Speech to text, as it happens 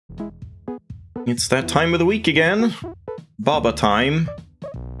It's that time of the week again. Baba time.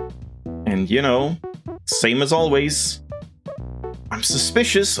 And you know, same as always. I'm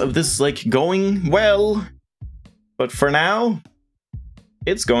suspicious of this, like, going well. But for now,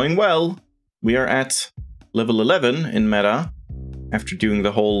 it's going well. We are at level 11 in meta, after doing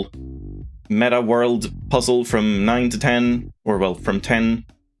the whole meta world puzzle from 9 to 10, or well, from 10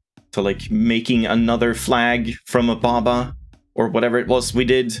 to like making another flag from a Baba, or whatever it was we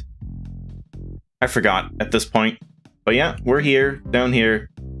did. I forgot at this point. But yeah, we're here, down here.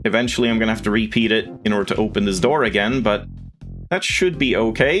 Eventually I'm gonna have to repeat it in order to open this door again, but that should be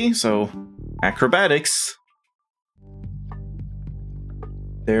okay, so acrobatics.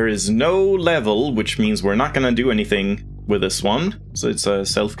 There is no level, which means we're not gonna do anything with this one. So it's a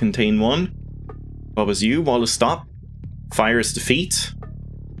self-contained one. What was you? Wall is stop. Fire is defeat.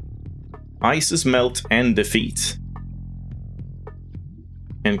 Ice is melt and defeat.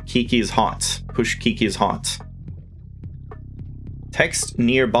 And Kiki is hot. Push Kiki is hot. Text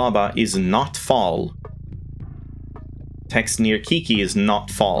near Baba is not fall. Text near Kiki is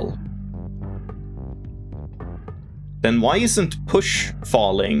not fall. Then why isn't push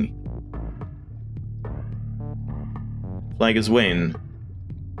falling? Flag is win.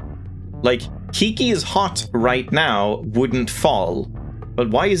 Like, Kiki is hot right now wouldn't fall. But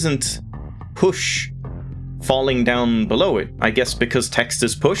why isn't push falling down below it? I guess because text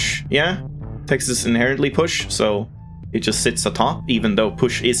is push, yeah? Text is inherently push, so it just sits atop, even though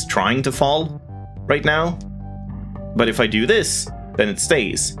push is trying to fall right now. But if I do this, then it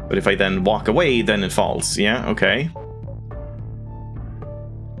stays. But if I then walk away, then it falls. Yeah, okay.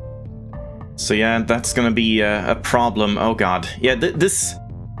 So yeah, that's gonna be a problem. Oh god. Yeah, this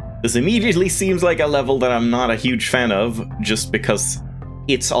immediately seems like a level that I'm not a huge fan of, just because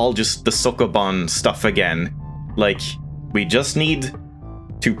it's all just the Sokoban stuff again. Like, we just need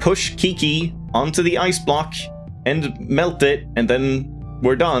to push Kiki onto the ice block and melt it, and then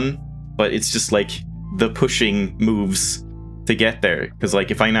we're done. But it's just like the pushing moves to get there. Because like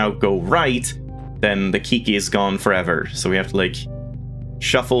if I now go right, then the Kiki is gone forever. So we have to like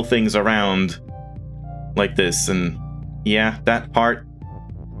shuffle things around like this. And yeah, that part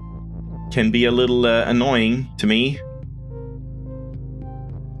can be a little annoying to me.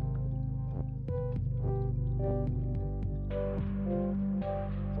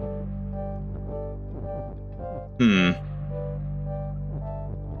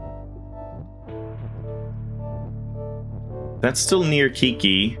 That's still near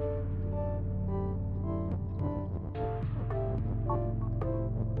Kiki.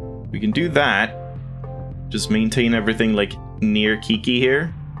 We can do that. Just maintain everything, like, near Kiki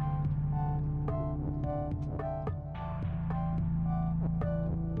here.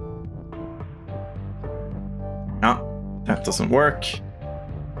 Oh, that doesn't work.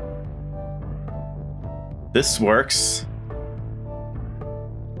 This works.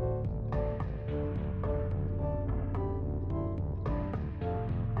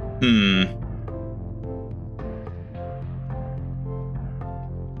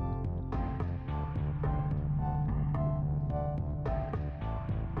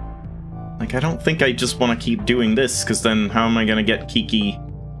 Like, I don't think I just want to keep doing this, because then how am I going to get Kiki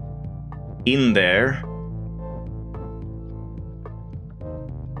in there?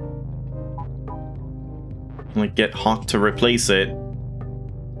 Like, get hot to replace it.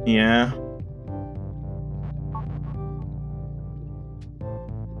 Yeah.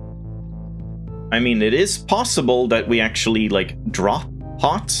 I mean, it is possible that we actually, like, drop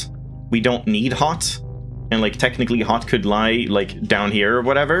hot. We don't need hot. And, like, technically hot could lie, like, down here or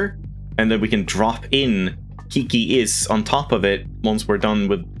whatever. And then we can drop in Kiki is on top of it once we're done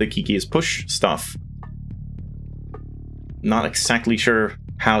with the Kiki is push stuff. Not exactly sure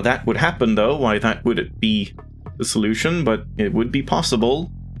how that would happen, though. Why that would be the solution, but it would be possible.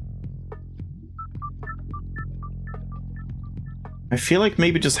 I feel like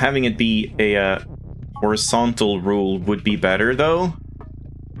maybe just having it be a horizontal rule would be better, though.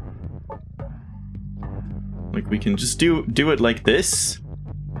 Like, we can just do it like this,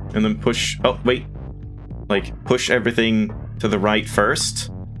 and then push... Oh, wait. Like, push everything to the right first.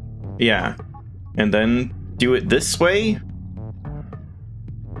 Yeah. And then do it this way.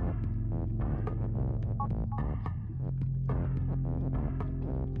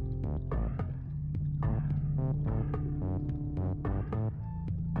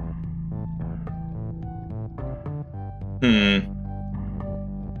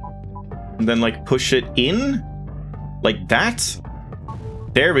 And then, like, push it in? Like that?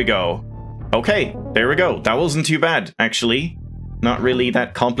 There we go. Okay, there we go. That wasn't too bad, actually. Not really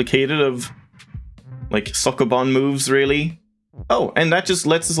that complicated of, like, Sokoban moves, really. Oh, and that just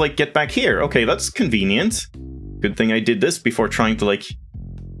lets us, like, get back here. Okay, that's convenient. Good thing I did this before trying to, like,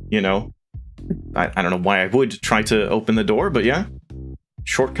 you know... I don't know why I would try to open the door, but yeah.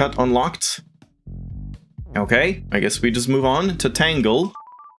 Shortcut unlocked. Okay, I guess we just move on to Tangle.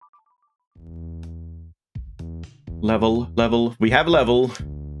 Level. We have level.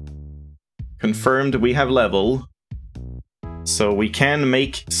 Confirmed we have level. So we can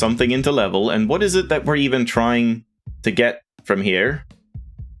make something into level. And what is it that we're even trying to get from here?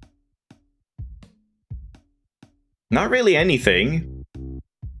 Not really anything.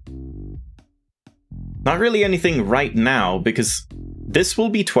 Not really anything right now, because this will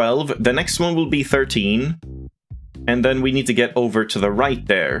be 12, the next one will be 13, and then we need to get over to the right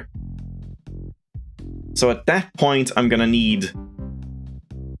there. So at that point, I'm gonna need...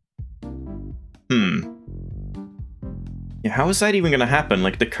 Yeah, how is that even gonna happen?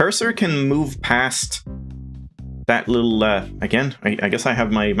 Like, the cursor can move past that little, again, I guess I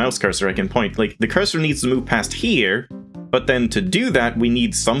have my mouse cursor I can point. Like, the cursor needs to move past here, but then to do that, we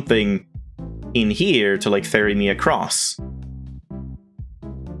need something in here to, like, ferry me across.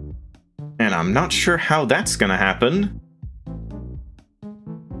 And I'm not sure how that's gonna happen.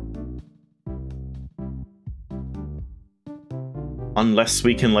 Unless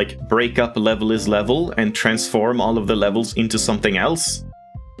we can, like, break up level is level and transform all of the levels into something else.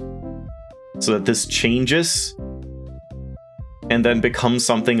 So that this changes and then becomes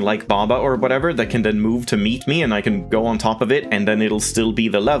something like Baba or whatever that can then move to meet me and I can go on top of it and then it'll still be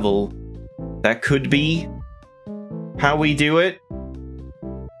the level. That could be how we do it.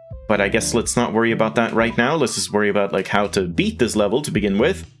 But I guess let's not worry about that right now. Let's just worry about, like, how to beat this level to begin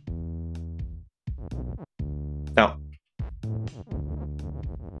with. Oh.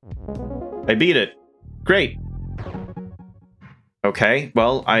 I beat it. Great. Okay,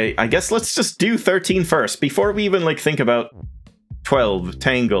 well, I guess let's just do 13 first, before we even, like, think about 12,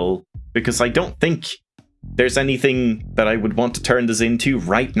 Tangle, because I don't think there's anything that I would want to turn this into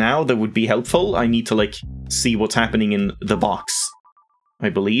right now that would be helpful. I need to, like, see what's happening in the box, I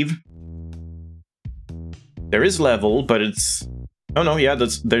believe. There is level, but it's... Oh no, yeah,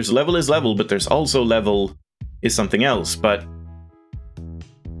 there's level is level, but there's also level is something else, but...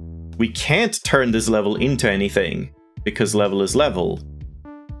 We can't turn this level into anything, because level is level.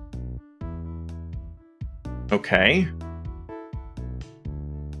 Okay.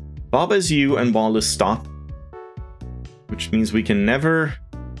 Bob is you and Wall is stop. Which means we can never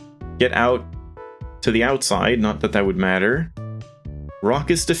get out to the outside, not that that would matter. Rock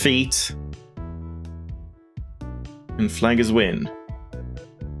is defeat. And flag is win.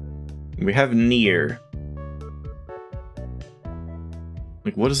 We have near.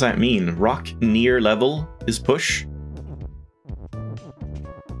 Like, what does that mean? Rock near level is push?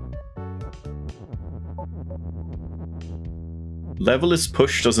 Level is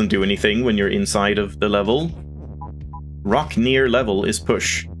push doesn't do anything when you're inside of the level. Rock near level is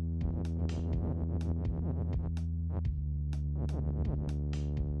push.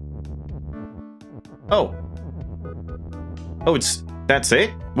 Oh. Oh, that's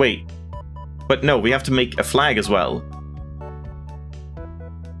it? Wait. But no, we have to make a flag as well.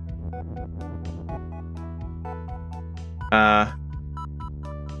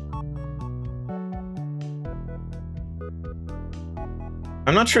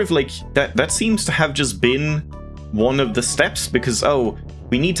 I'm not sure if, like, that seems to have just been one of the steps, because, oh,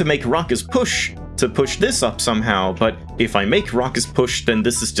 we need to make rock as push to push this up somehow, but if I make rock as push, then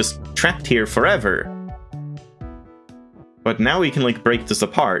this is just trapped here forever. But now we can, like, break this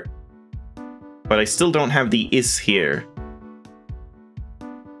apart. But I still don't have the is here.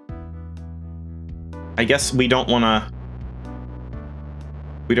 I guess we don't want to...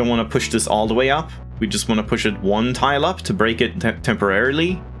 We don't want to push this all the way up. We just want to push it one tile up to break it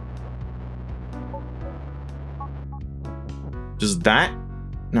temporarily. Just that?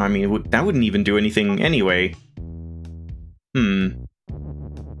 No, I mean, that wouldn't even do anything anyway.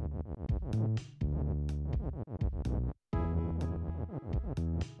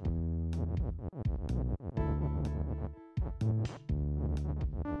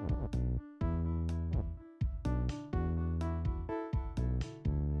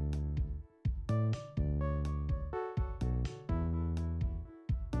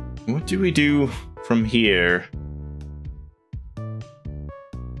 What do we do from here?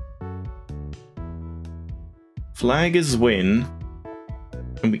 Flag is win.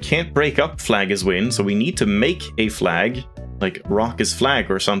 And we can't break up flag is win, so we need to make a flag. Like rock is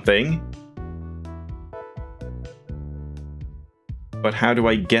flag or something. But how do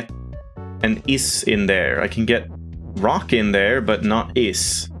I get an is in there? I can get rock in there, but not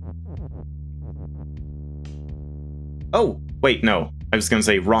is. Oh! Wait, no. I was gonna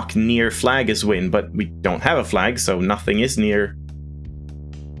say rock near flag is win, but we don't have a flag, so nothing is near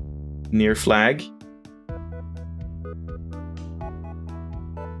flag.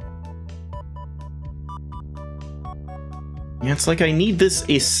 Yeah, it's like I need this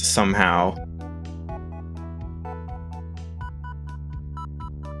is somehow.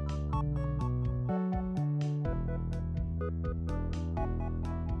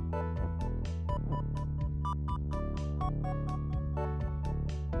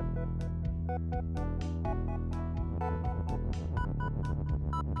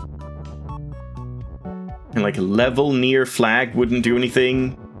 And like level near flag wouldn't do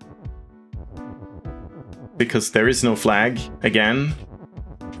anything. Because there is no flag, again.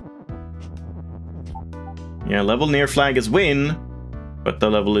 Yeah, level near flag is win, but the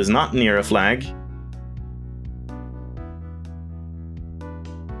level is not near a flag.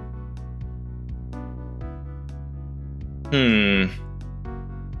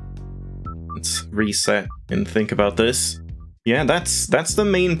 Let's reset and think about this. Yeah, that's the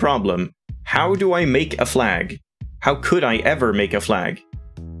main problem. How do I make a flag? How could I ever make a flag?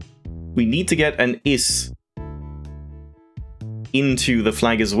 We need to get an is into the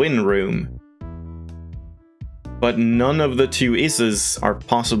flag is win room. But none of the two is's are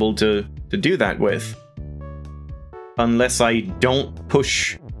possible to do that with. Unless I don't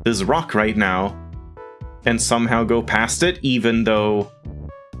push this rock right now and somehow go past it, even though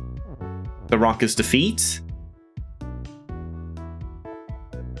the rock is defeat.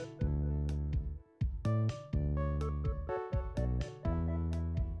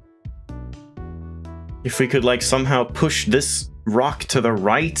 If we could like somehow push this rock to the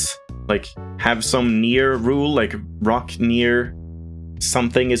right, like have some near rule, like rock near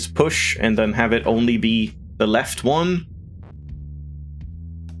something is push, and then have it only be the left one.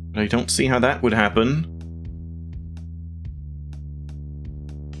 But I don't see how that would happen.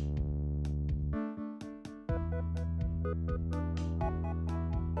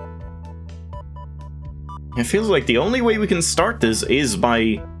 It feels like the only way we can start this is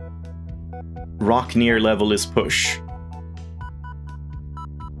by rock near level is push.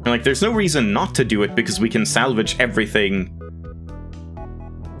 And like, there's no reason not to do it because we can salvage everything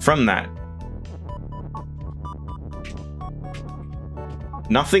from that.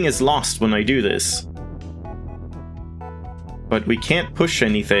 Nothing is lost when I do this. But we can't push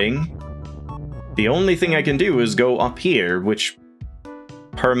anything. The only thing I can do is go up here, which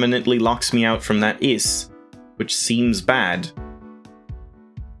permanently locks me out from that is, which seems bad.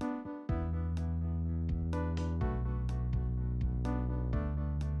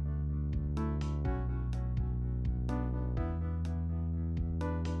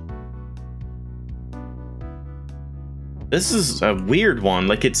 This is a weird one.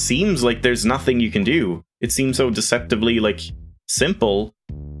 Like, it seems like there's nothing you can do. It seems so deceptively, like, simple.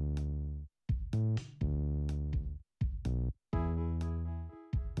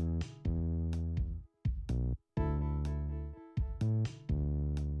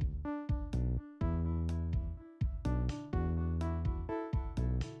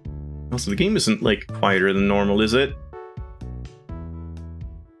 Also, the game isn't, like, quieter than normal, is it?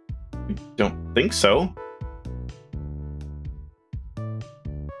 I don't think so.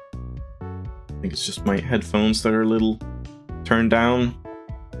 I think it's just my headphones that are a little turned down.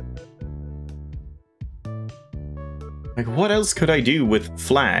 Like, what else could I do with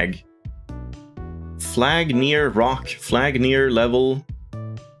flag? Flag near rock, flag near level.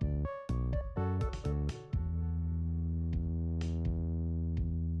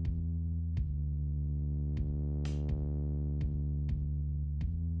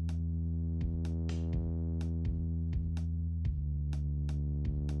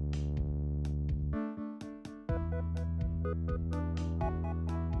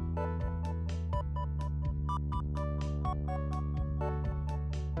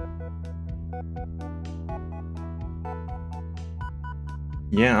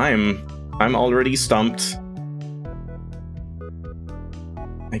 Yeah, I'm already stumped.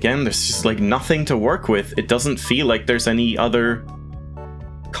 Again, there's just like nothing to work with. It doesn't feel like there's any other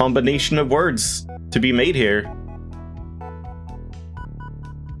combination of words to be made here.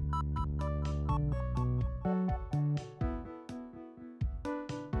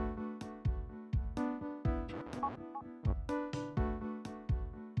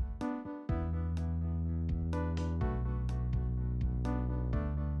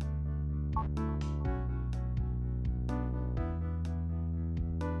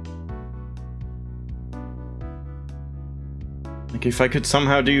 Like, if I could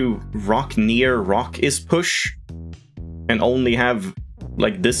somehow do rock near rock is push, and only have,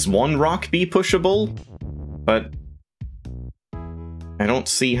 like, this one rock be pushable, but I don't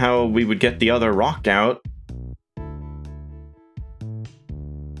see how we would get the other rock out.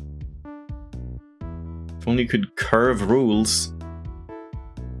 If only you could curve rules.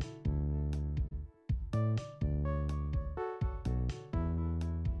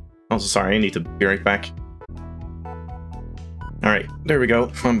 Also, sorry, I need to be right back. Alright, there we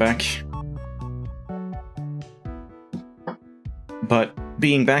go. I'm back. But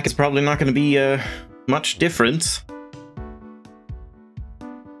being back is probably not going to be much different.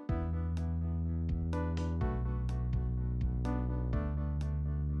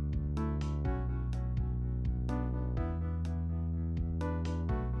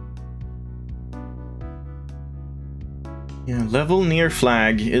 Yeah, level near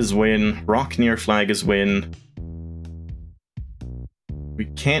flag is win, rock near flag is win. We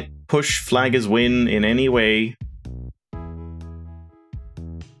can't push flag is win in any way.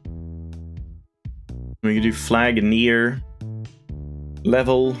 We can do flag near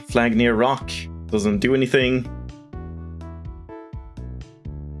level, flag near rock. Doesn't do anything.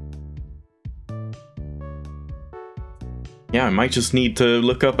 Yeah, I might just need to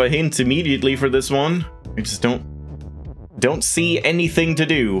look up a hint immediately for this one. I just don't see anything to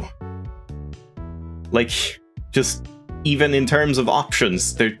do. Like, just even in terms of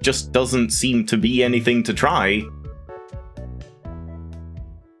options, there just doesn't seem to be anything to try.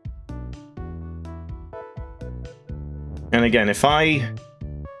 And again, if I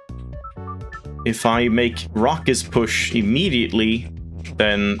make rock is push immediately,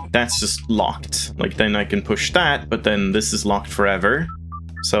 then that's just locked. Like, then I can push that, but then this is locked forever.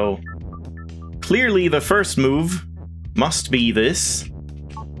 So, clearly the first move must be this.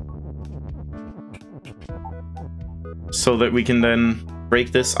 So that we can then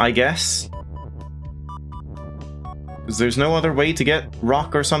break this, I guess. Because there's no other way to get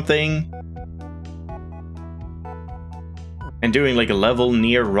rock or something. And doing like a level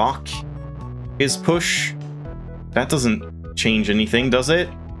near rock is push. That doesn't change anything, does it?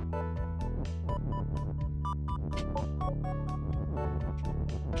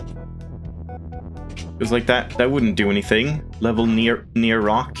 Because like that wouldn't do anything. Level near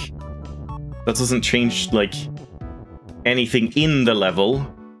rock. That doesn't change like anything in the level.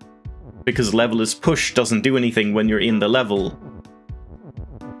 Because level is push doesn't do anything when you're in the level.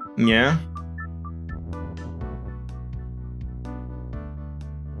 Yeah.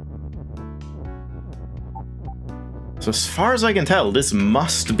 So as far as I can tell, this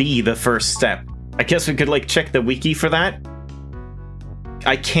must be the first step. I guess we could like check the wiki for that.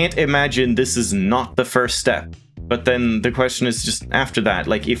 I can't imagine this is not the first step. But then the question is just after that,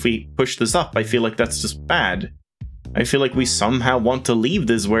 like if we push this up, I feel like that's just bad. I feel like we somehow want to leave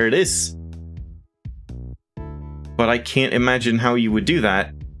this where it is. But I can't imagine how you would do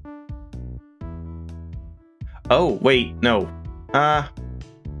that. Oh, wait, no.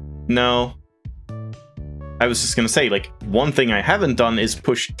 No. I was just gonna say, like, one thing I haven't done is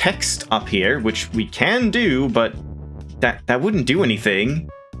push text up here, which we can do, but that wouldn't do anything.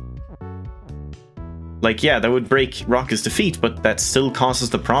 Like, yeah, that would break Rock's defeat, but that still causes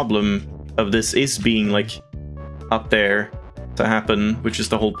the problem of this is being, like, up there to happen, which is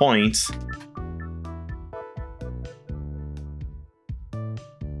the whole point.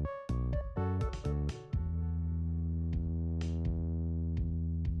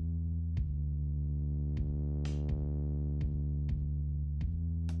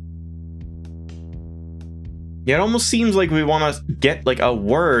 Yeah, it almost seems like we want to get, like, a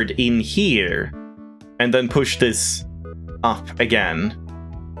word in here, and then push this up again,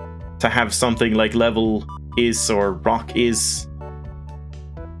 to have something like level is or rock is.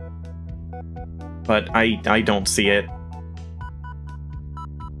 But I don't see it.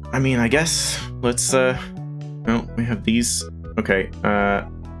 I mean, I guess, let's, oh, we have these. Okay,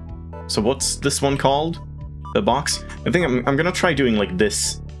 so what's this one called? The box? I think I'm gonna try doing, like,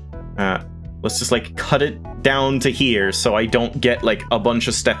 this. Let's just, like, cut it down to here so I don't get, like, a bunch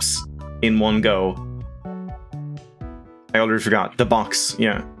of steps in one go. I already forgot. The box,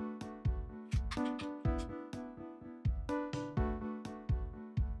 yeah.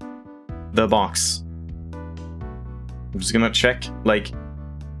 The box. I'm just gonna check, like...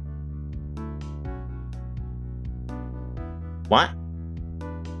 What?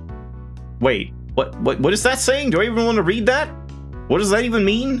 Wait, what is that saying? Do I even want to read that? What does that even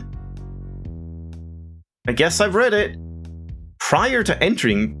mean? I guess I've read it. Prior to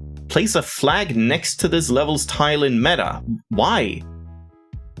entering, place a flag next to this level's tile in meta. Why?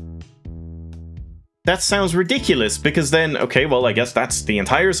 That sounds ridiculous, because then, okay, well, I guess that's the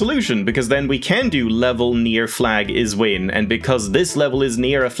entire solution, because then we can do level near flag is win, and because this level is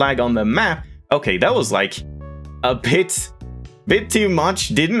near a flag on the map, okay, that was, like, a bit Bit too much.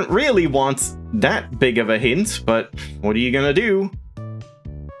 Didn't really want that big of a hint, but what are you gonna do?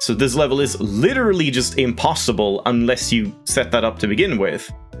 So this level is literally just impossible unless you set that up to begin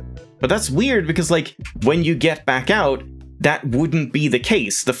with. But that's weird because, like, when you get back out, that wouldn't be the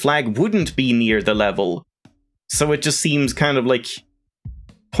case. The flag wouldn't be near the level. So it just seems kind of, like,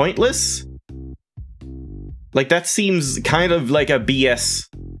 pointless? Like, that seems kind of like a BS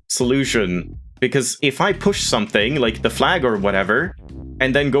solution. Because if I push something, like the flag or whatever,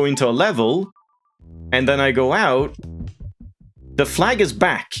 and then go into a level, and then I go out, the flag is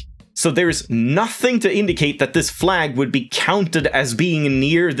back. So there's nothing to indicate that this flag would be counted as being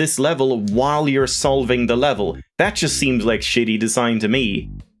near this level while you're solving the level. That just seems like shitty design to me.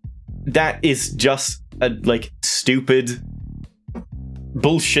 That is just a, like, stupid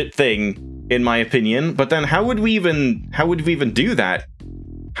bullshit thing, in my opinion. But then how would we even do that?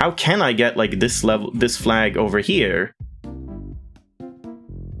 How can I get, like, this flag over here?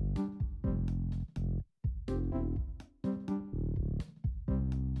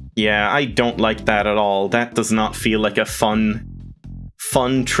 Yeah, I don't like that at all. That does not feel like a fun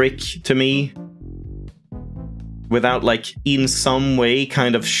trick to me. Without, like, in some way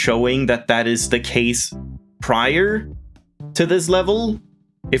kind of showing that that is the case prior to this level.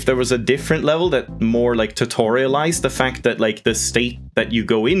 If there was a different level that more, like, tutorialized the fact that, like, the state that you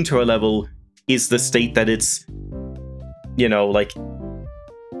go into a level is the state that it's, you know, like,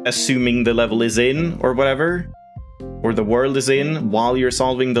 assuming the level is in, or whatever. Or the world is in while you're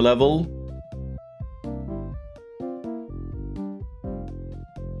solving the level.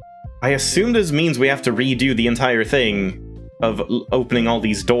 I assume this means we have to redo the entire thing of opening all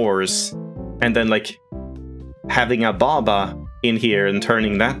these doors and then, like, having a Baba in here and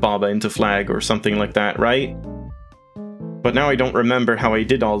turning that Baba into flag or something like that, right? But now I don't remember how I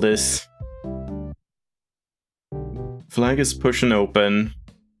did all this. Flag is pushing open.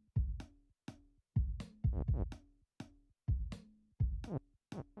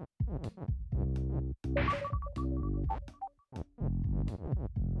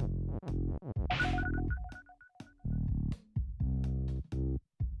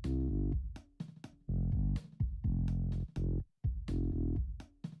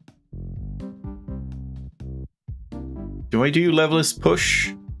 Do I do levelist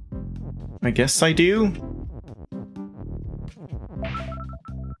push? I guess I do.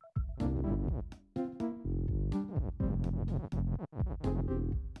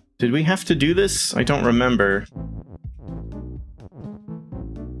 Did we have to do this? I don't remember.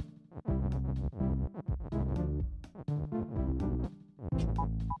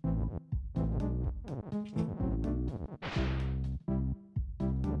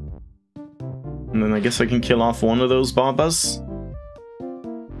 And then I guess I can kill off one of those Babas.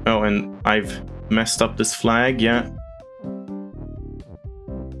 Oh, and I've messed up this flag, yeah.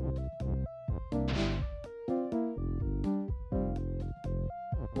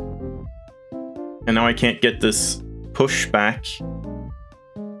 And now I can't get this push back.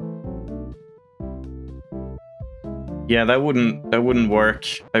 Yeah, that wouldn't work.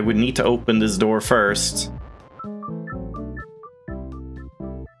 I would need to open this door first.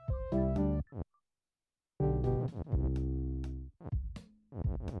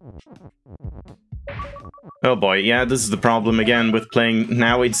 Oh boy, yeah, this is the problem again with playing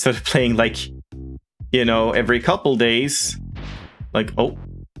now instead of playing, like, you know, every couple days. Like, oh,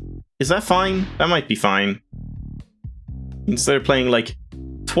 is that fine? That might be fine. Instead of playing, like,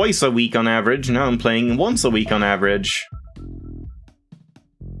 twice a week on average, now I'm playing once a week on average.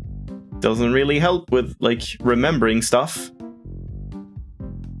 Doesn't really help with, like, remembering stuff.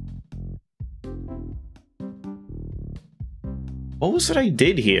 What was it I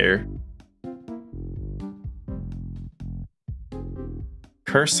did here?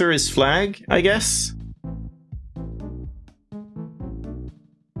 Cursor is flag, I guess?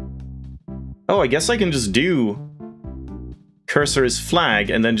 Oh, I guess I can just do cursor is flag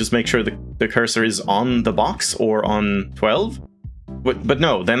and then just make sure the cursor is on the box or on 12? But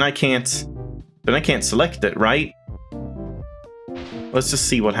no, then I can't select it, right? Let's just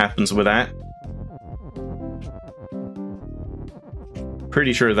see what happens with that.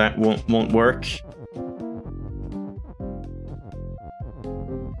 Pretty sure that won't work.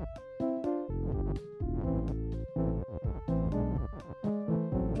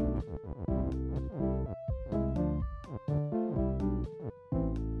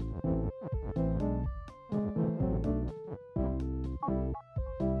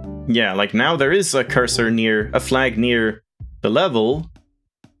 Yeah, like now there is a cursor near, a flag near the level.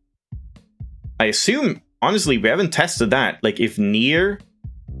 I assume, honestly, we haven't tested that. Like if near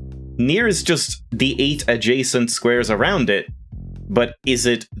is just the 8 adjacent squares around it. But is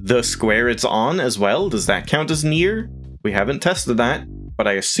it the square it's on as well? Does that count as near? We haven't tested that, but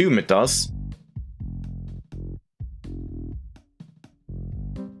I assume it does.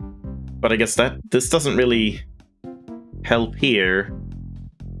 But I guess this doesn't really help here.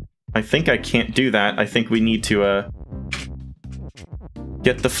 I think I can't do that. I think we need to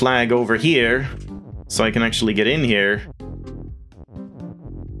get the flag over here so I can actually get in here.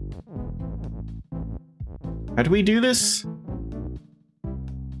 How do we do this?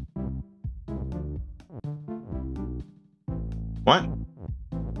 What?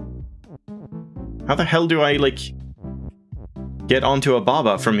 How the hell do I, like, get onto a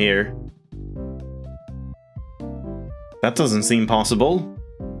Baba from here? That doesn't seem possible.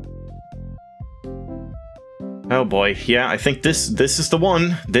 Oh boy, yeah, I think this is the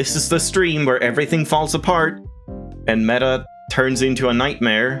one. This is the stream where everything falls apart and meta turns into a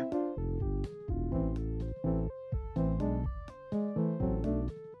nightmare.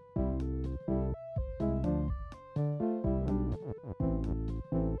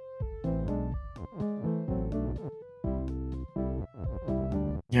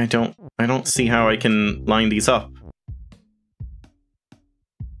 Yeah, I don't see how I can line these up.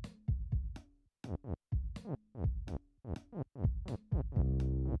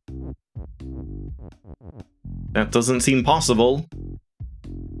 That doesn't seem possible.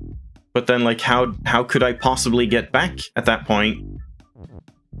 But then, like, how could I possibly get back at that point?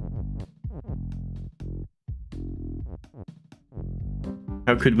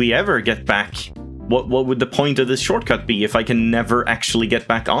 How could we ever get back? What would the point of this shortcut be if I can never actually get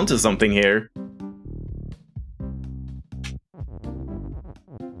back onto something here?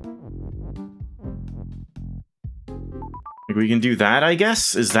 We can do that, I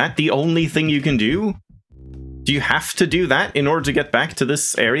guess? Is that the only thing you can do? Do you have to do that in order to get back to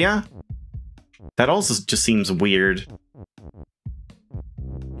this area? That also just seems weird.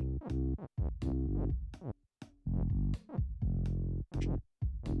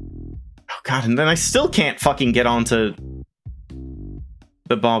 Oh god, and then I still can't fucking get onto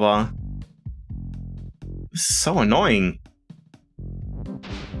the Baba. This is so annoying.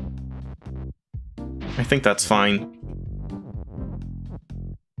 I think that's fine.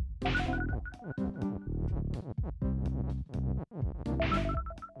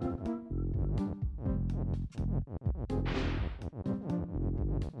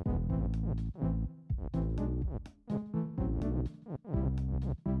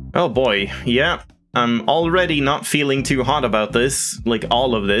 Oh boy, yeah. I'm already not feeling too hot about this. Like,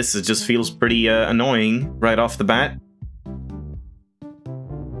 all of this. It just feels pretty annoying right off the bat.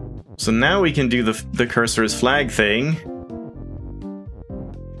 So now we can do the cursor's flag thing.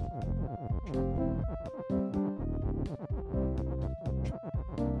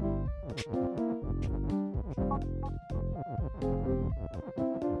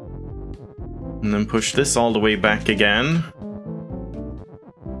 And then push this all the way back again.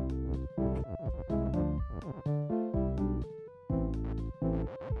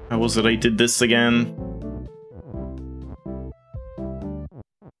 How was it I did this again?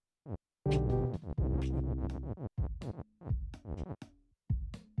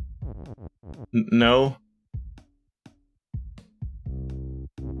 No?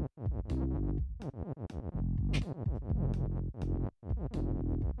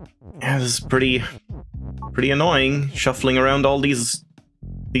 Yeah, this is pretty annoying, shuffling around all these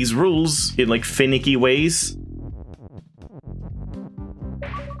rules in, like, finicky ways.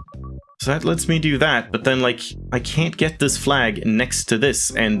 So that lets me do that, but then, like, I can't get this flag next to this,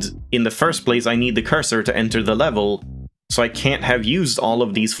 and in the first place I need the cursor to enter the level, so I can't have used all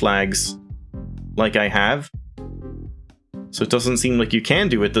of these flags like I have. So it doesn't seem like you can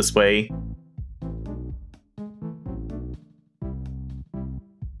do it this way.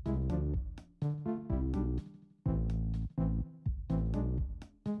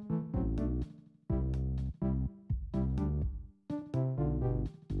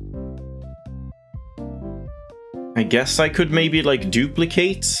 I guess I could maybe, like,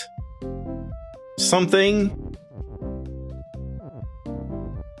 duplicate something?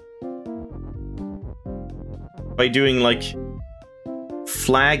 By doing, like,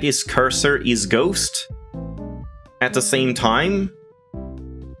 flag is cursor is ghost at the same time?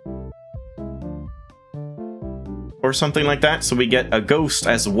 Or something like that, so we get a ghost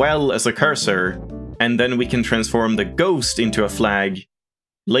as well as a cursor, and then we can transform the ghost into a flag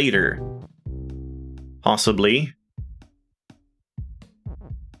later. Possibly.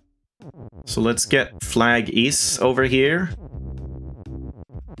 So let's get flag is over here.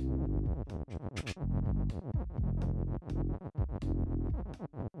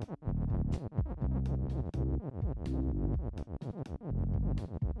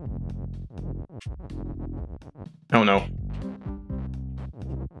 Oh no.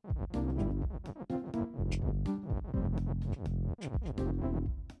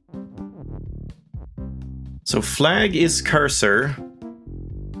 So flag is cursor.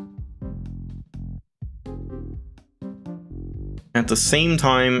 At the same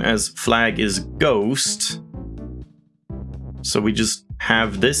time as flag is ghost. So we just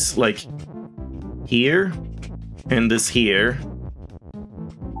have this like here and this here.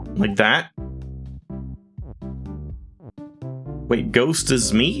 Like that. Wait, ghost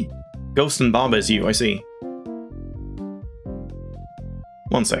is me? Ghost and Bob is you, I see.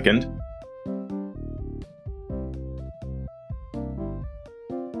 1 second.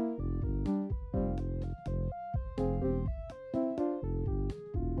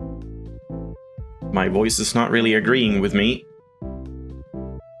 My voice is not really agreeing with me.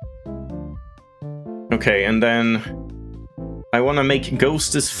 Okay, and then I want to make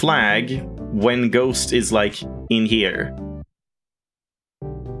ghost as flag when ghost is like in here.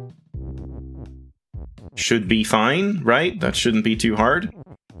 Should be fine, right? That shouldn't be too hard.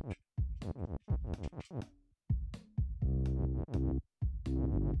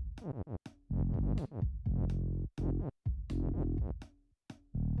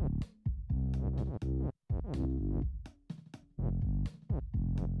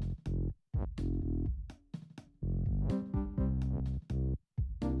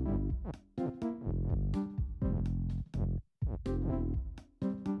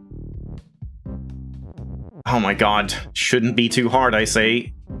 Oh my god, shouldn't be too hard, I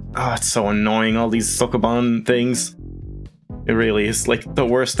say. Oh, it's so annoying, all these Sokoban things. It really is, like, the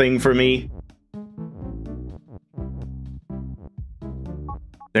worst thing for me.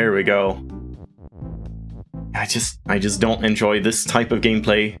 There we go. I just don't enjoy this type of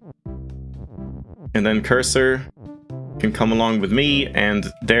gameplay. And then cursor can come along with me, and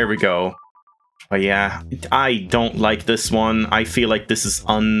there we go. But yeah, I don't like this one. I feel like this is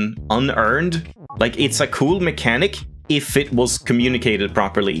unearned. Like, it's a cool mechanic if it was communicated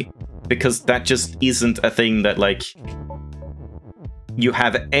properly. Because that just isn't a thing that, like, you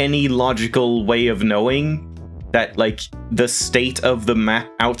have any logical way of knowing that, like, the state of the map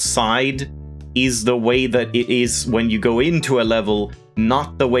outside is the way that it is when you go into a level,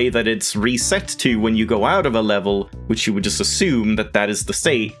 not the way that it's reset to when you go out of a level, which you would just assume that that is the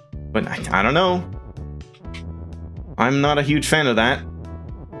state. But I don't know. I'm not a huge fan of that.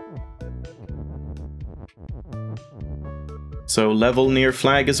 So level near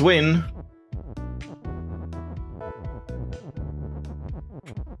flag is win.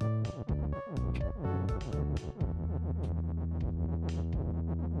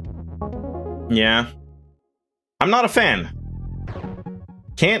 Yeah. I'm not a fan.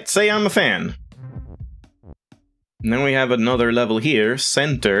 Can't say I'm a fan. And then we have another level here,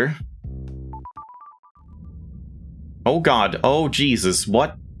 center. Oh god, oh Jesus,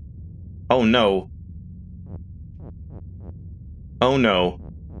 what? Oh no. Oh no.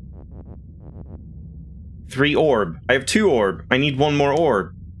 3 orb. I have 2 orb. I need 1 more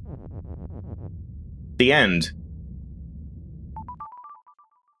orb. The end.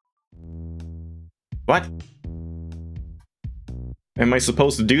 What? Am I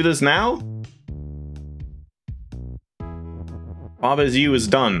supposed to do this now? Baba's U is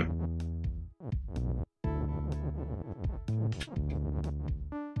done.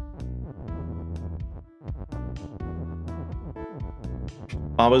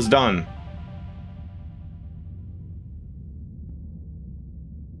 Baba's done.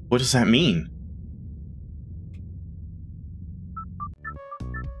 What does that mean?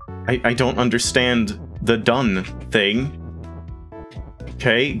 I don't understand the done thing.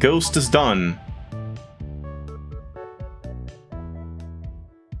 Okay, ghost is done.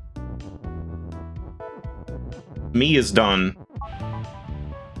 Me is done.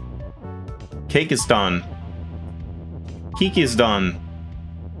 Cake is done. Kiki is done.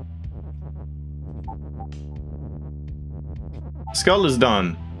 Skull is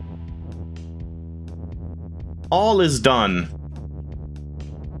done. All is done.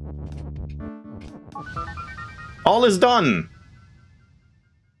 All is done.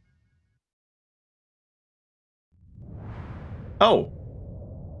 Oh.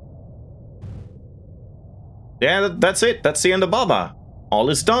 Yeah, that's it. That's the end of Baba. All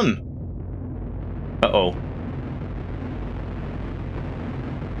is done. Uh-oh.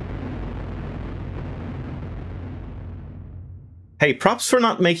 Hey, props for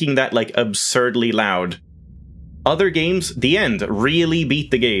not making that, like, absurdly loud. Other games, the end, really beat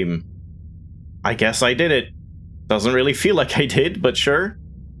the game. I guess I did it. Doesn't really feel like I did, but sure.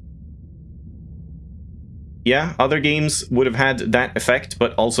 Yeah, other games would have had that effect,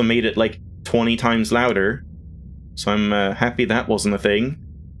 but also made it, like, 20 times louder. So I'm happy that wasn't a thing.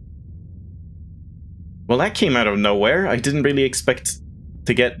 Well, that came out of nowhere. I didn't really expect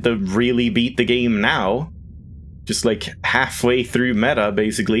to get the really beat the game now. Just like halfway through meta,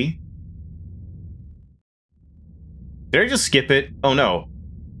 basically. Did I just skip it? Oh no.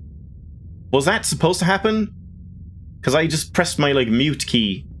 Was that supposed to happen? Because I just pressed my like mute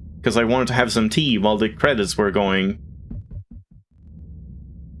key because I wanted to have some tea while the credits were going.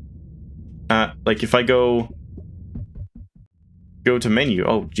 Like if I go to menu.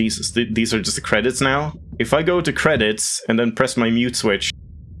 Oh Jesus, these are just the credits now. If I go to credits and then press my mute switch.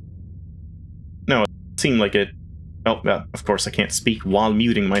 No, it seemed like it. Oh, of course I can't speak while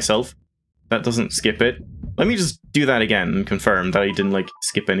muting myself. That doesn't skip it. Let me just do that again and confirm that I didn't like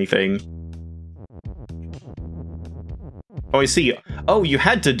skip anything. Oh, I see. Oh, you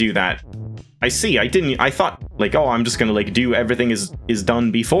had to do that. I see. I thought, like, oh, I'm just gonna, like, do everything is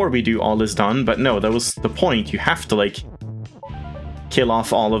done before we do all is done. But no, that was the point. You have to, like, kill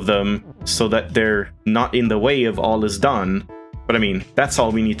off all of them so that they're not in the way of all is done. But I mean, that's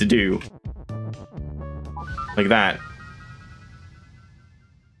all we need to do. Like that.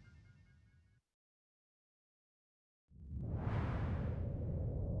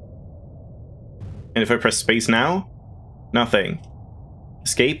 And if I press space now, nothing.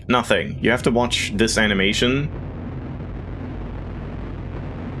 Escape, nothing. You have to watch this animation.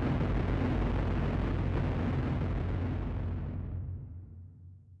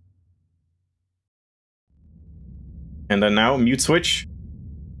 And then now, mute switch.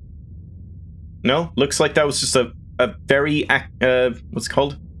 No, looks like that was just a very, what's it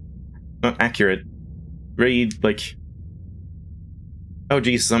called? Not accurate. Very, like... Oh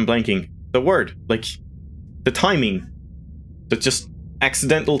Jesus, I'm blanking. The word, like, the timing. That's just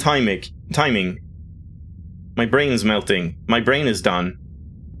accidental timing. My brain's melting. My brain is done.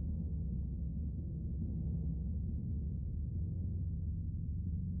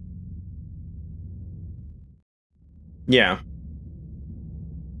 Yeah.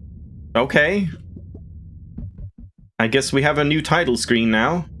 Okay. I guess we have a new title screen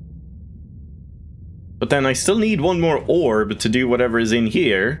now. But then I still need one more orb to do whatever is in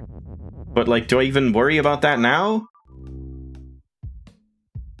here. But, like, do I even worry about that now?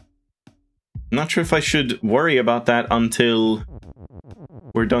 I'm not sure if I should worry about that until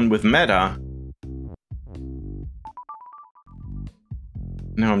we're done with meta.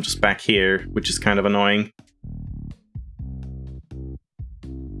 Now I'm just back here, which is kind of annoying.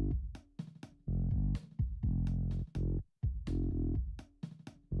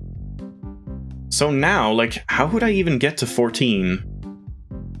 So now, like, how would I even get to 14?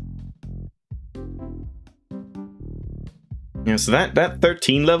 Yeah, so that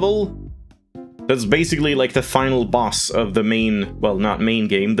 13 level, that's basically like the final boss of the main, well, not main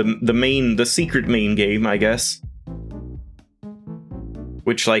game, the secret main game, I guess.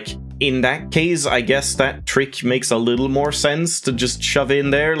 Which, like, in that case, I guess that trick makes a little more sense to just shove in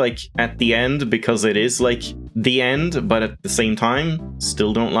there, like, at the end, because it is, like, the end, but at the same time,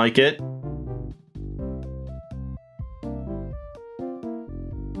 still don't like it.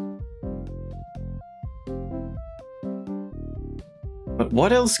 But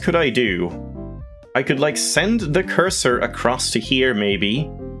what else could I do? I could, like, send the cursor across to here, maybe,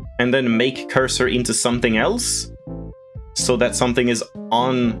 and then make cursor into something else? So that something is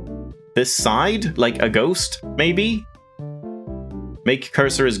on this side, like a ghost, maybe? Make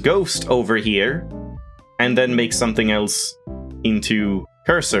cursor as ghost over here, and then make something else into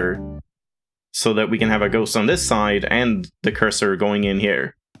cursor, so that we can have a ghost on this side and the cursor going in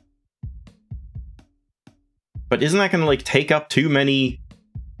here. But isn't that gonna, like, take up too many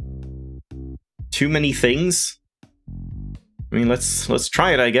things? I mean, let's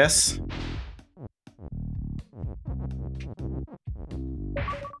try it, I guess.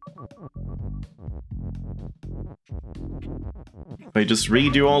 If I just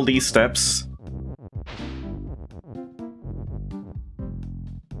redo all these steps.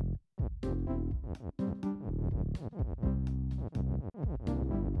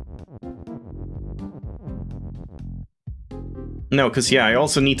 No, because, yeah, I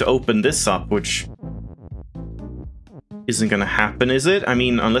also need to open this up, which isn't gonna happen, is it? I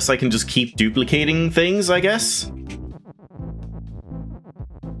mean, unless I can just keep duplicating things, I guess?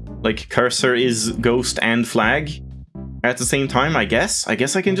 Like, cursor is ghost and flag at the same time, I guess? I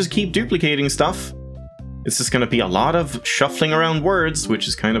guess I can just keep duplicating stuff. It's just gonna be a lot of shuffling around words, which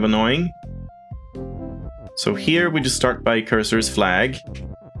is kind of annoying. So here we just start by cursor's flag.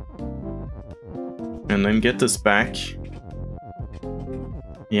 And then get this back.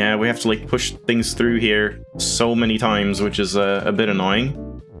 Yeah, we have to, like, push things through here so many times, which is a bit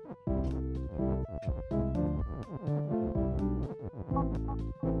annoying.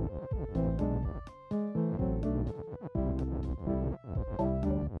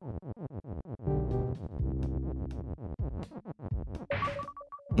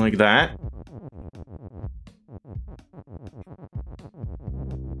 Like that.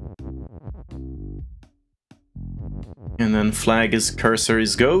 And then flag is cursor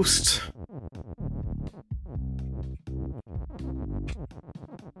is ghost.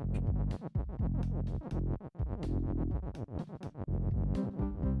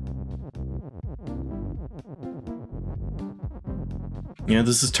 Yeah,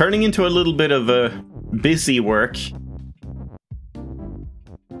 this is turning into a little bit of a busy work.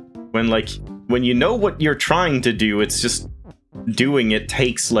 When you know what you're trying to do, it's just doing it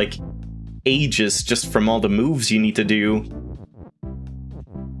takes like ages just from all the moves you need to do.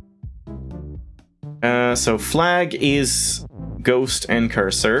 So flag is ghost and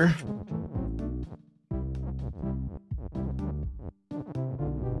cursor.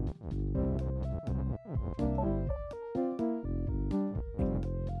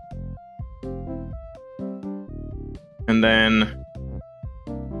 And then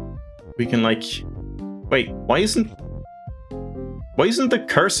we can like, wait, why isn't the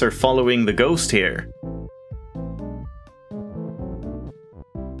cursor following the ghost here?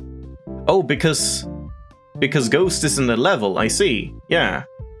 Oh, because ghost isn't a level, I see. Yeah.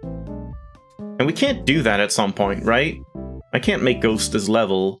 And we can't do that at some point, right? I can't make ghost as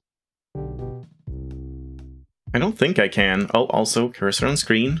level. I don't think I can. Oh, also cursor on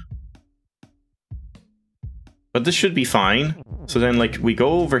screen. But this should be fine. So then, like, we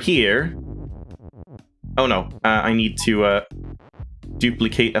go over here. Oh no, I need to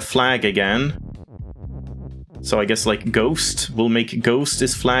duplicate a flag again. So I guess, like, ghost will make ghost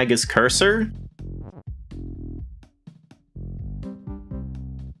as flag as cursor.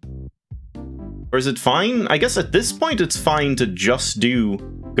 Or is it fine? I guess at this point it's fine to just do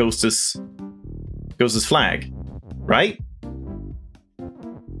ghost as flag, right?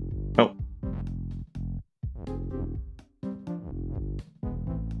 Oh.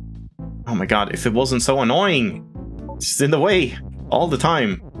 Oh my god, if it wasn't so annoying! It's just in the way, all the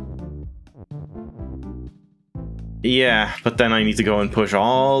time. Yeah, but then I need to go and push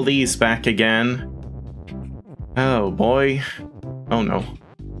all these back again. Oh boy. Oh no.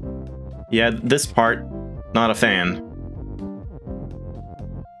 Yeah, this part, not a fan.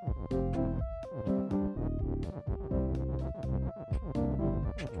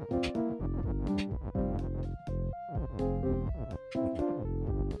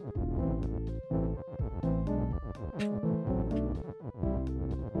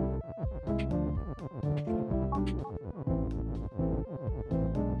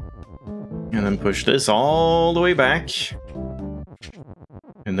 And then push this all the way back.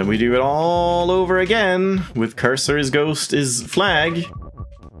 And then we do it all over again, with cursor is ghost is flag.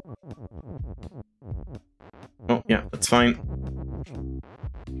 Oh, yeah, that's fine.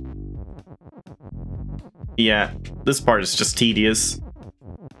 Yeah, this part is just tedious.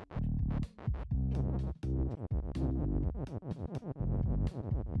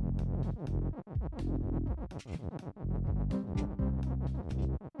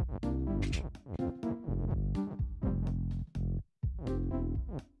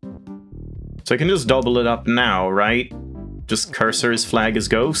 So I can just double it up now, right? Just cursor is flag is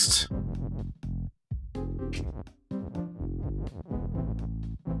ghost.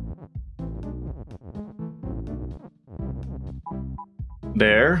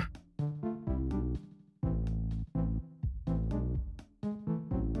 There.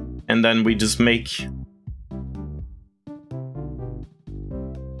 And then we just make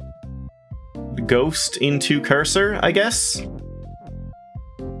ghost into cursor, I guess?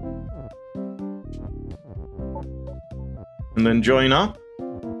 And then join up.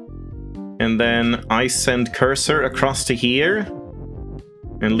 And then I send cursor across to here.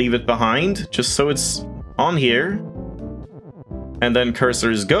 And leave it behind, just so it's on here. And then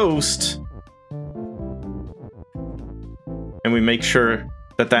cursor is ghost. And we make sure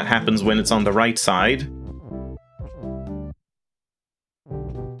that that happens when it's on the right side.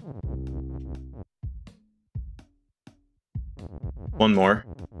 One more.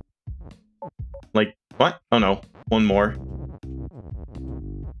 Like, what? Oh no, one more.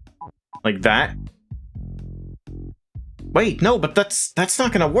 Like that. Wait, no, but that's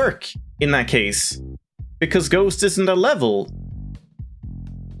not gonna work in that case. Because ghost isn't a level.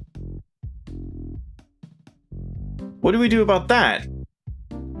 What do we do about that?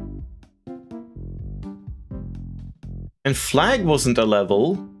 And flag wasn't a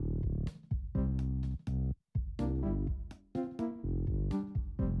level.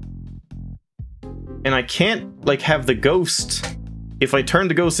 And I can't, like, have the ghost... If I turn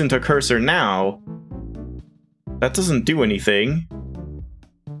the ghost into cursor now, that doesn't do anything.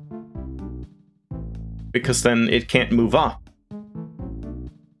 Because then it can't move up.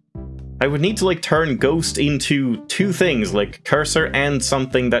 I would need to, like, turn Ghost into two things, like Cursor and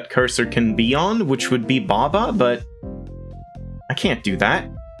something that Cursor can be on, which would be Baba, but I can't do that.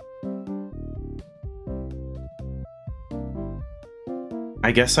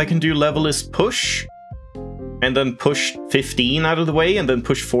 I guess I can do level is push, and then push 15 out of the way, and then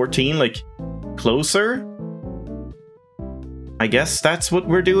push 14, like, closer? I guess that's what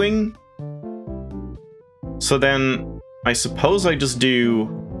we're doing? So then, I suppose I just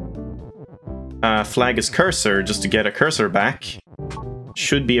do flag as Cursor, just to get a Cursor back.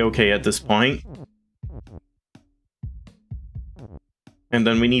 Should be okay at this point. And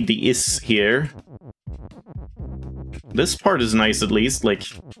then we need the is here. This part is nice, at least. Like,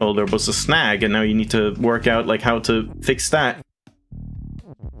 oh, there was a snag, and now you need to work out, like, how to fix that.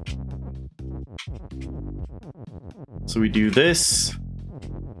 So we do this.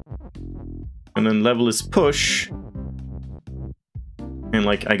 And then level is push. And,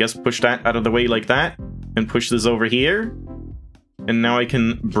 like, I guess push that out of the way like that. And push this over here. And now I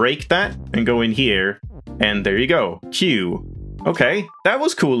can break that and go in here. And there you go. Q. Okay, that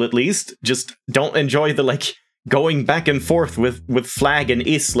was cool, at least. Just don't enjoy the, like, going back and forth with flag and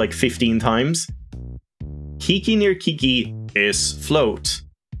is like 15 times. Kiki near Kiki is float.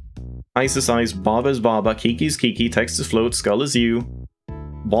 Ice is ice, Baba is Baba, Kiki is Kiki, text is float, skull is you.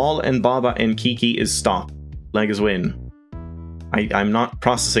 Ball and Baba and Kiki is stop. Flag is win. I'm not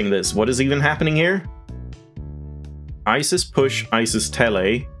processing this. What is even happening here? Ice is push, ice is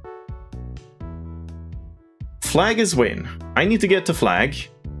tele. Flag is win. I need to get to flag.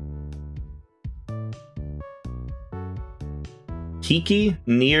 Kiki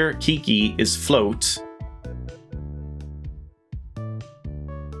near Kiki is float.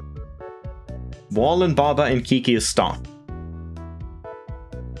 Wall and Baba and Kiki is stop.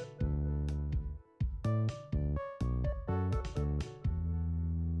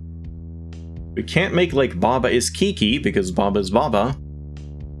 We can't make like Baba is Kiki because Baba is Baba.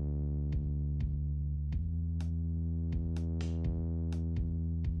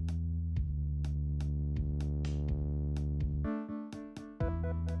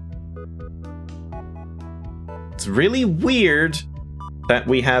 It's really weird that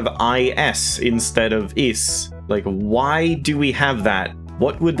we have IS instead of is. Like, why do we have that?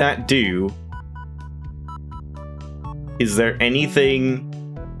 What would that do? Is there anything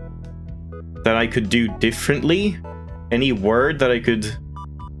that I could do differently? Any word that I could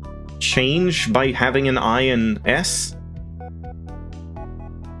change by having an I and S?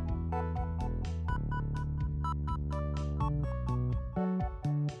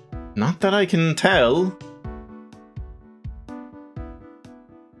 Not that I can tell.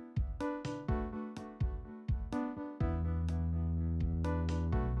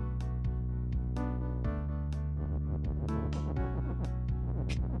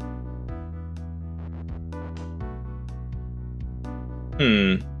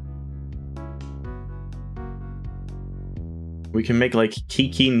 We can make, like,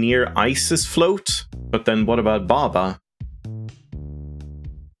 Kiki near Isis float, but then what about Baba?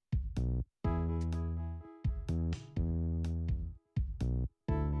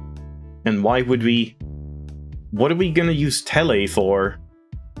 And why would we... What are we gonna use tele for?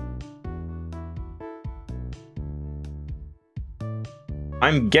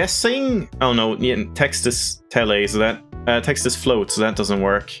 I'm guessing... Oh no, yeah, text is tele, so that... text is float, so that doesn't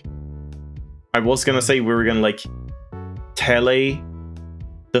work. I was gonna say we were gonna, like, tele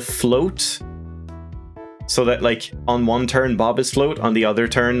the float, so that, like, on one turn Bob is float, on the other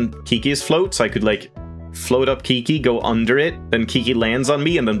turn Kiki is float, so I could, like, float up Kiki, go under it, then Kiki lands on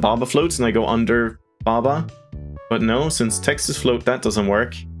me, and then Baba floats, and I go under Baba. But no, since text is float, that doesn't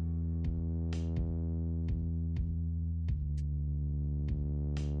work.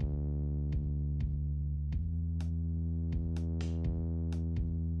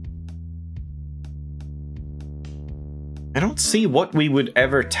 I don't see what we would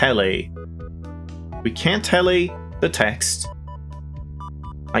ever tele. We can't tele the text.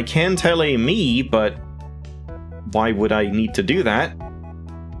 I can tele me, but why would I need to do that?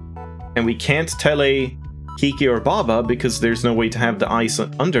 And we can't tele Kiki or Baba because there's no way to have the ice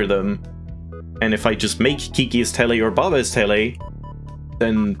under them. And if I just make Kiki as tele or Baba as tele,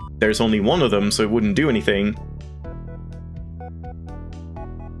 then there's only one of them, so it wouldn't do anything.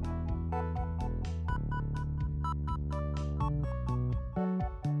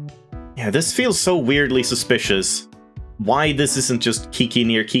 Yeah, this feels so weirdly suspicious. Why this isn't just Kiki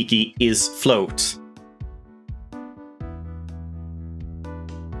near Kiki is float.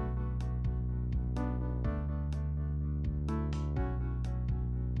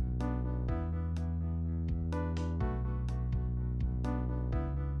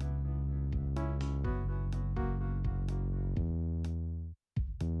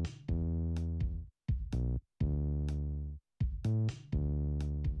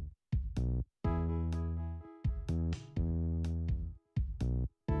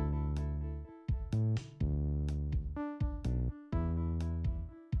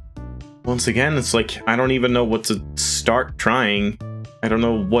 Once again, it's like, I don't even know what to start trying. I don't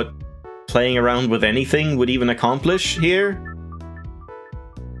know what playing around with anything would even accomplish here.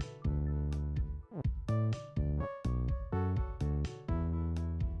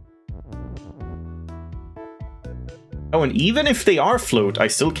 Oh, and even if they are float, I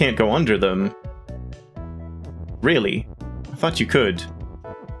still can't go under them. Really? I thought you could.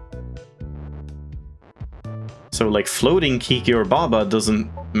 So, like, floating Kiki or Baba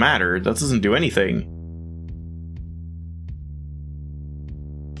doesn't matter. That doesn't do anything.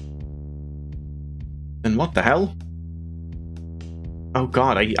 Then what the hell? Oh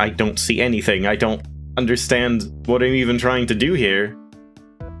god, I don't see anything. I don't understand what I'm even trying to do here.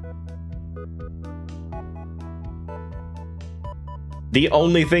 The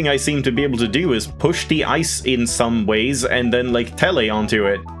only thing I seem to be able to do is push the ice in some ways and then, like, tele onto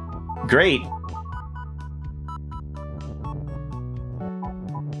it. Great.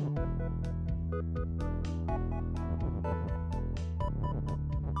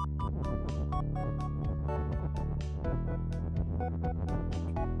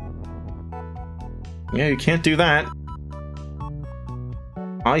 Yeah, you can't do that.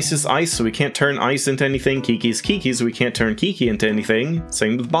 Ice is ice, so we can't turn ice into anything. Kiki is Kiki, so we can't turn Kiki into anything.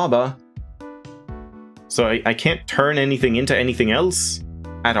 Same with Baba. So I can't turn anything into anything else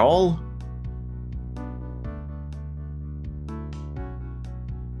at all.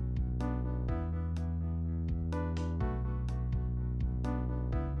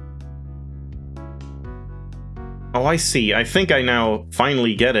 Oh, I see. I think I now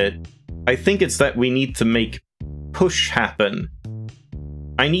finally get it. I think it's that we need to make push happen.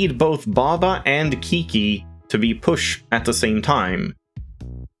 I need both Baba and Kiki to be push at the same time.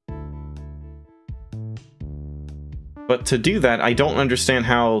 But to do that, I don't understand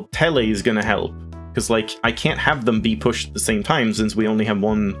how tele is gonna help. Because, like, I can't have them be pushed at the same time since we only have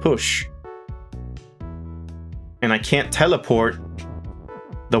one push. And I can't teleport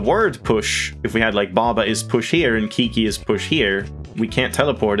the word push if we had, like, Baba is push here and Kiki is push here. We can't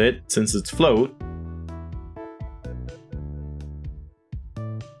teleport it since it's float.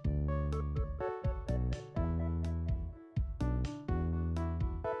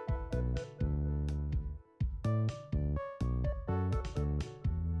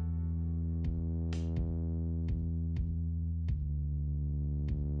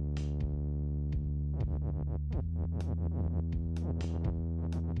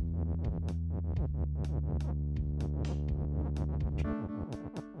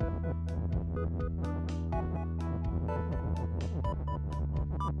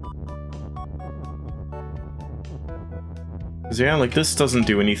 Yeah, like, this doesn't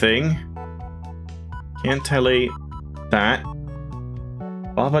do anything. Can't tele that.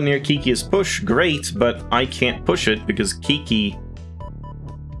 Baba near Kiki is push, great, but I can't push it because Kiki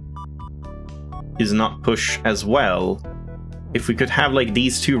is not push as well. If we could have, like,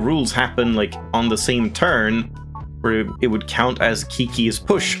 these two rules happen, like, on the same turn, where it would count as Kiki is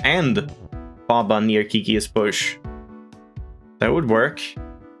push and Baba near Kiki is push, that would work.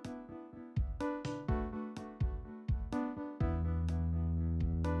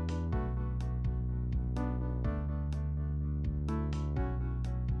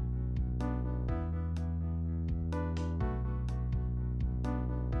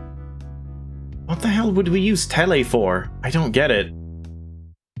 What the hell would we use tele for? I don't get it.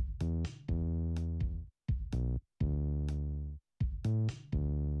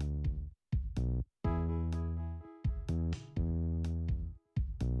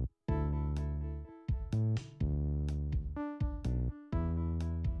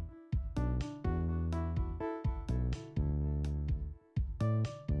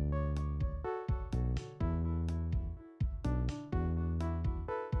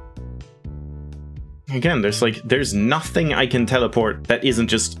 Again, there's nothing I can teleport that isn't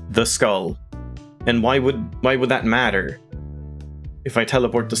just the skull. And why would that matter? If I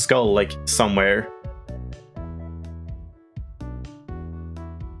teleport the skull, like, somewhere.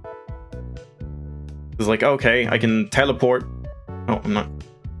 It's like, okay, I can teleport... Oh, I'm not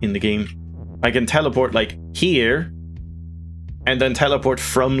in the game. I can teleport, like, here, and then teleport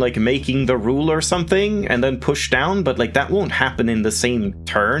from, like, making the rule or something, and then push down, but, like, that won't happen in the same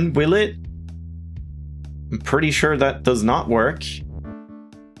turn, will it? I'm pretty sure that does not work.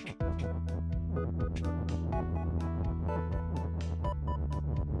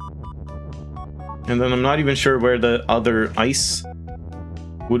 And then I'm not even sure where the other ice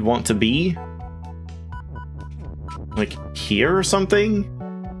would want to be. Like, here or something?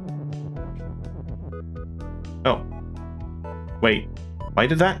 Oh. Wait. Why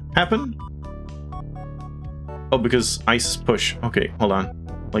did that happen? Oh, because ice push. Okay, hold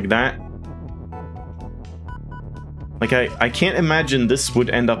on. Like that. Like, I can't imagine this would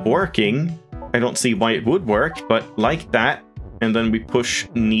end up working. I don't see why it would work, but like that, and then we push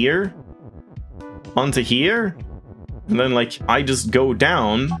near onto here, and then, like, I just go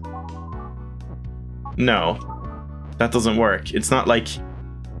down. No, that doesn't work. It's not like,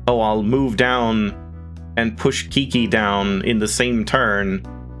 oh, I'll move down and push Kiki down in the same turn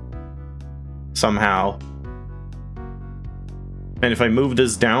somehow. And if I move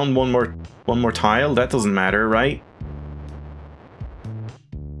this down one more tile, that doesn't matter, right?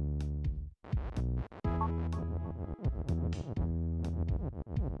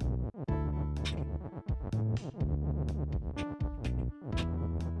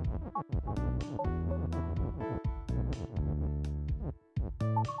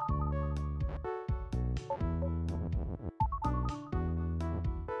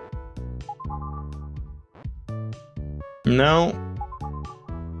 No.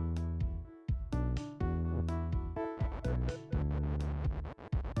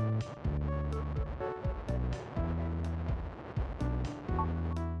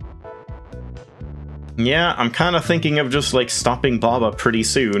 Yeah, I'm kind of thinking of just, like, stopping Baba pretty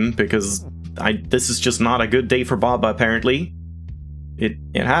soon, because this is just not a good day for Baba, apparently. It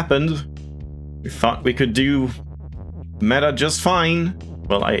happened. We thought we could do meta just fine.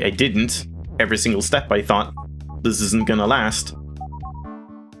 Well, I didn't. Every single step I thought, this isn't gonna last.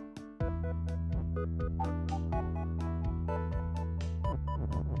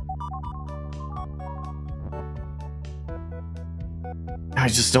 I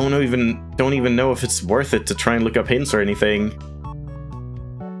just don't even know if it's worth it to try and look up hints or anything.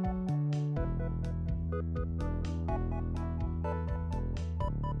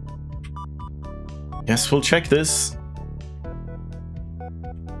 Guess we'll check this.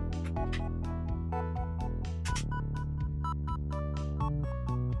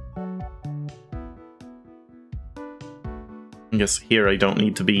 I guess here I don't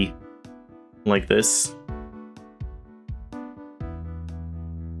need to be like this.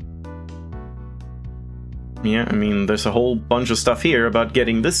 Yeah, I mean, there's a whole bunch of stuff here about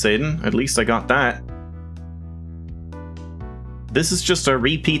getting this in. At least I got that. This is just a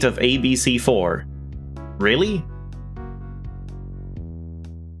repeat of ABC4. Really?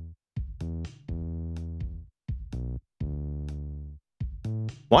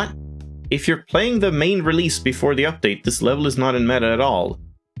 What? If you're playing the main release before the update, this level is not in meta at all.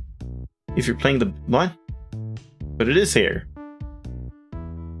 If you're playing the... what? But it is here.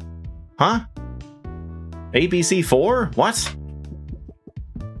 Huh? ABC4? What?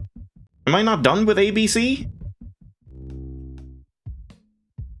 Am I not done with ABC?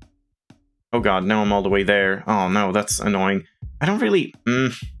 Oh god, now I'm all the way there. Oh no, that's annoying. I don't really...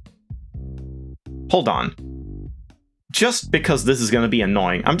 Hold on. Just because this is gonna be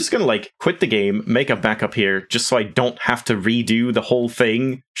annoying, I'm just gonna, like, quit the game, make a backup here, just so I don't have to redo the whole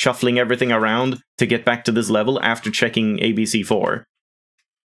thing, shuffling everything around to get back to this level after checking ABC4.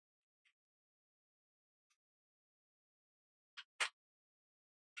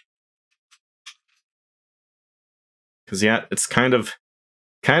 Because, yeah, it's kind of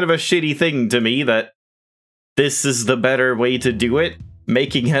a shitty thing to me that this is the better way to do it,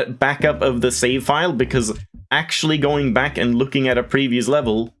 making a backup of the save file, because actually going back and looking at a previous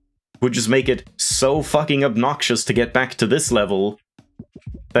level would just make it so fucking obnoxious to get back to this level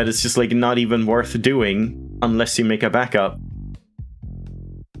that it's just, like, not even worth doing unless you make a backup.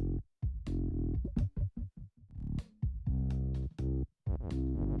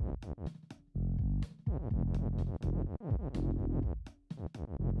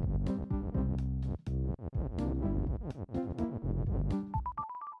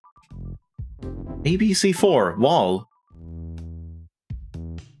 ABC4, wall.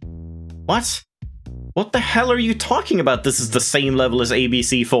 What? What the hell are you talking about? This is the same level as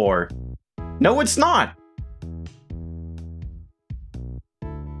ABC4. No, it's not!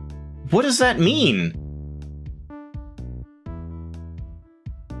 What does that mean?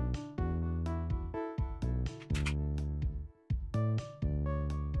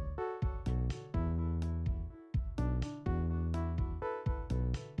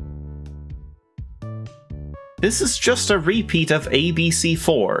 This is just a repeat of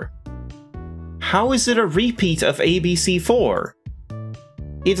ABC4. How is it a repeat of ABC4?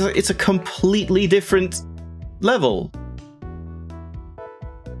 It's a completely different level.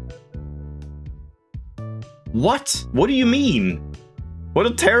 What? What do you mean? What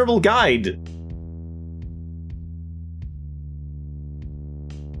a terrible guide.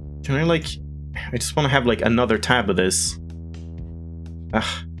 Can I, like... I just want to have, like, another tab of this.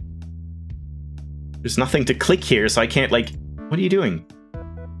 Ugh. There's nothing to click here, so I can't, like... What are you doing?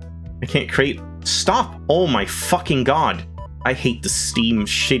 I can't create Stop! Oh my fucking god. I hate the Steam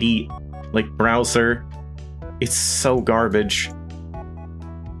shitty, like, browser. It's so garbage.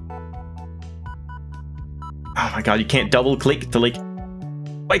 Oh my god, you can't double-click to, like...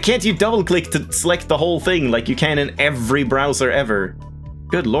 Why can't you double-click to select the whole thing like you can in every browser ever?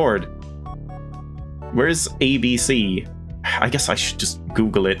 Good lord. Where's ABC? I guess I should just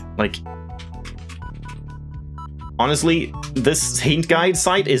Google it, like... Honestly, this hint guide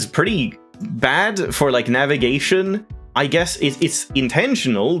site is pretty bad for, like, navigation. I guess it's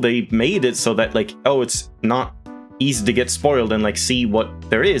intentional. They made it so that, like, oh, it's not easy to get spoiled and, like, see what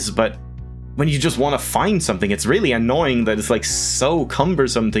there is, but when you just want to find something, it's really annoying that it's, like, so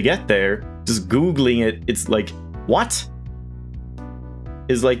cumbersome to get there. Just Googling it, it's like, what?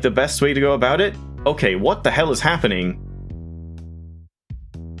 Is, like, the best way to go about it? Okay, what the hell is happening?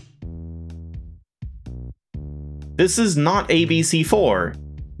 This is not ABC4.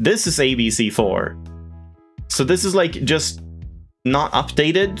 This is ABC4. So this is, like, just not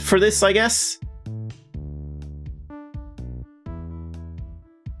updated for this, I guess?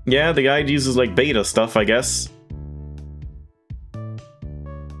 Yeah, the guide uses, like, beta stuff, I guess.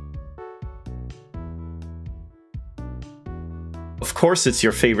 Of course it's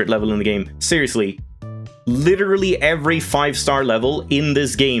your favorite level in the game. Seriously. Literally every 5-star level in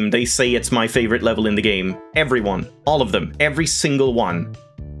this game, they say it's my favorite level in the game. Everyone. All of them. Every single one.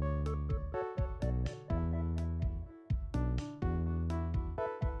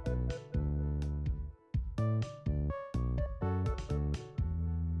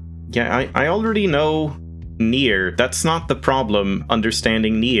 Yeah, I already know Nier. That's not the problem,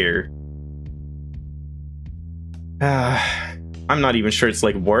 understanding Nier. I'm not even sure it's,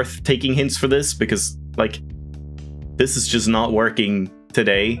 like, worth taking hints for this, because, like, this is just not working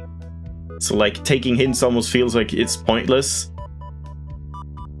today. So, like, taking hints almost feels like it's pointless.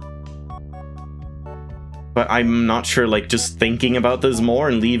 But I'm not sure, like, just thinking about this more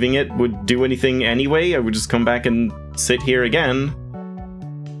and leaving it would do anything anyway. I would just come back and sit here again.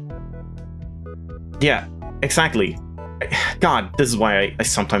 Yeah, exactly. God, this is why I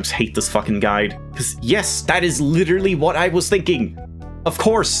sometimes hate this fucking guide. Because, yes, that is literally what I was thinking. Of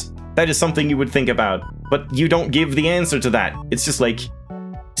course, that is something you would think about. But you don't give the answer to that. It's just like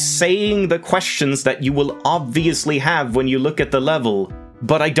saying the questions that you will obviously have when you look at the level,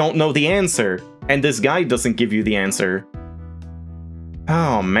 but I don't know the answer. And this guide doesn't give you the answer.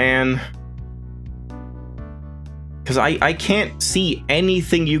 Oh, man. Because I can't see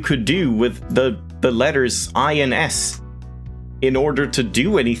anything you could do with the letters I and S in order to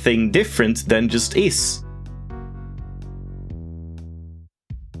do anything different than just is.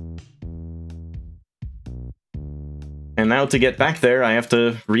 And now to get back there, I have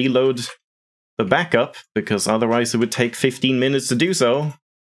to reload the backup, because otherwise it would take 15 minutes to do so.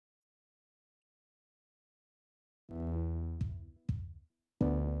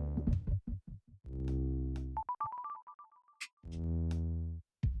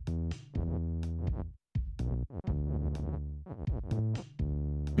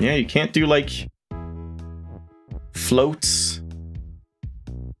 Yeah, you can't do, like, floats.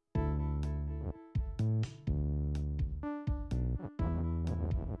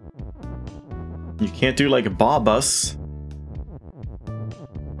 You can't do, like, a bus.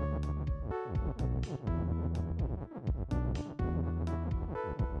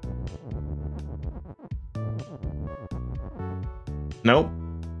 Nope.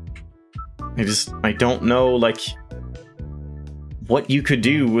 I don't know, like, what you could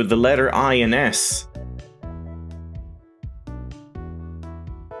do with the letter I and S.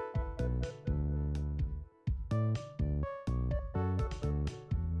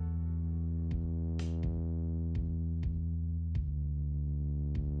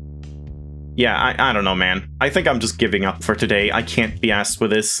 Yeah, I don't know, man. I think I'm just giving up for today. I can't be asked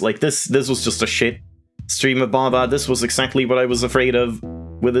with this. Like, this was just a shit stream of Baba. This was exactly what I was afraid of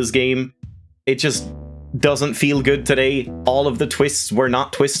with this game. It just doesn't feel good today. All of the twists were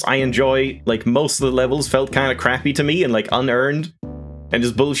not twists I enjoy. Like, most of the levels felt kind of crappy to me and, like, unearned and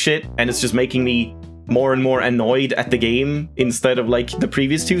just bullshit, and it's just making me more and more annoyed at the game instead of, like, the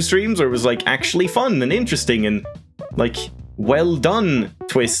previous two streams where it was, like, actually fun and interesting and, like, well done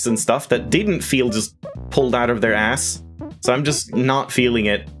twists and stuff that didn't feel just pulled out of their ass. So I'm just not feeling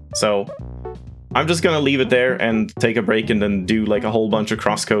it. So I'm just gonna leave it there and take a break and then do, like, a whole bunch of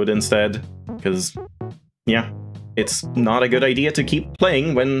crosscode instead. Because, yeah, it's not a good idea to keep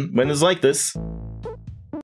playing when it's like this.